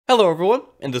Hello everyone,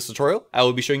 in this tutorial I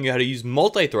will be showing you how to use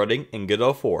multi-threading in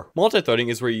Godot 4. Multi-threading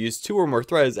is where you use 2 or more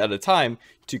threads at a time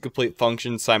to complete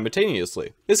functions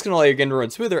simultaneously. This can allow your game to run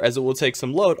smoother as it will take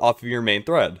some load off of your main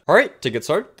thread. Alright, to get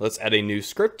started, let's add a new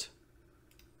script.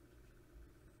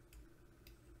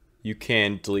 You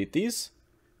can delete these.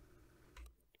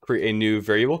 Create a new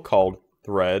variable called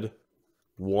thread1,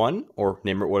 or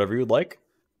name it whatever you'd like.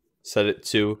 Set it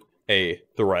to a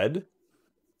thread.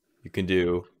 You can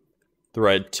do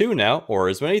thread 2 now, or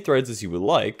as many threads as you would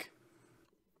like.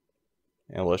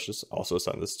 And let's just also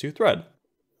assign this to thread.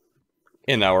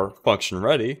 In our function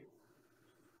ready,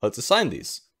 let's assign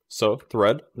these. So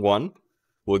thread 1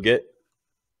 will get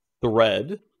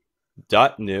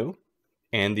thread.new,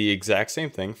 and the exact same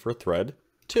thing for thread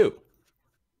 2.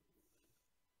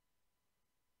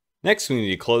 Next, we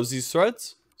need to close these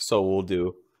threads. So we'll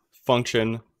do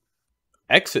function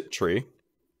exit tree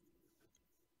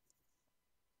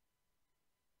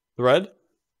thread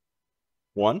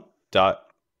 1 dot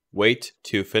wait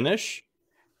to finish,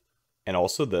 and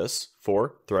also this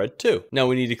for thread 2. Now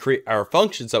we need to create our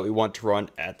functions that we want to run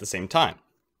at the same time.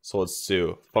 So let's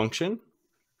do function.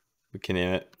 We can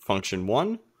name it function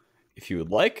 1 if you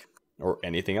would like, or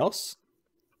anything else.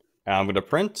 And I'm going to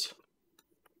print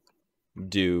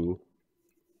do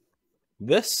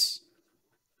this,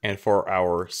 and for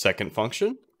our second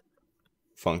function,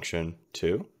 function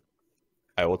 2,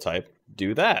 I will type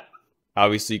do that.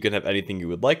 Obviously, you can have anything you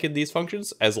would like in these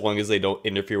functions as long as they don't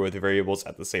interfere with the variables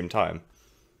at the same time.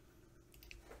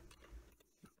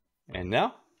 And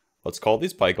now, let's call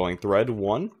these by going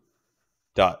thread1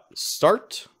 dot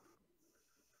start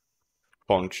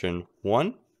function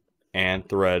 1 and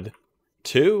thread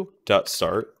 2 dot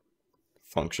start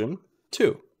function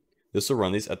 2. This will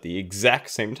run these at the exact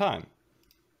same time.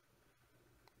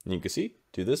 And you can see,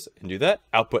 do this and do that,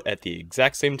 output at the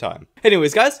exact same time.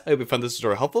 Anyways guys, I hope you found this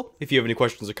tutorial helpful. If you have any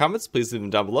questions or comments, please leave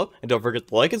them down below, and don't forget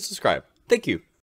to like and subscribe. Thank you.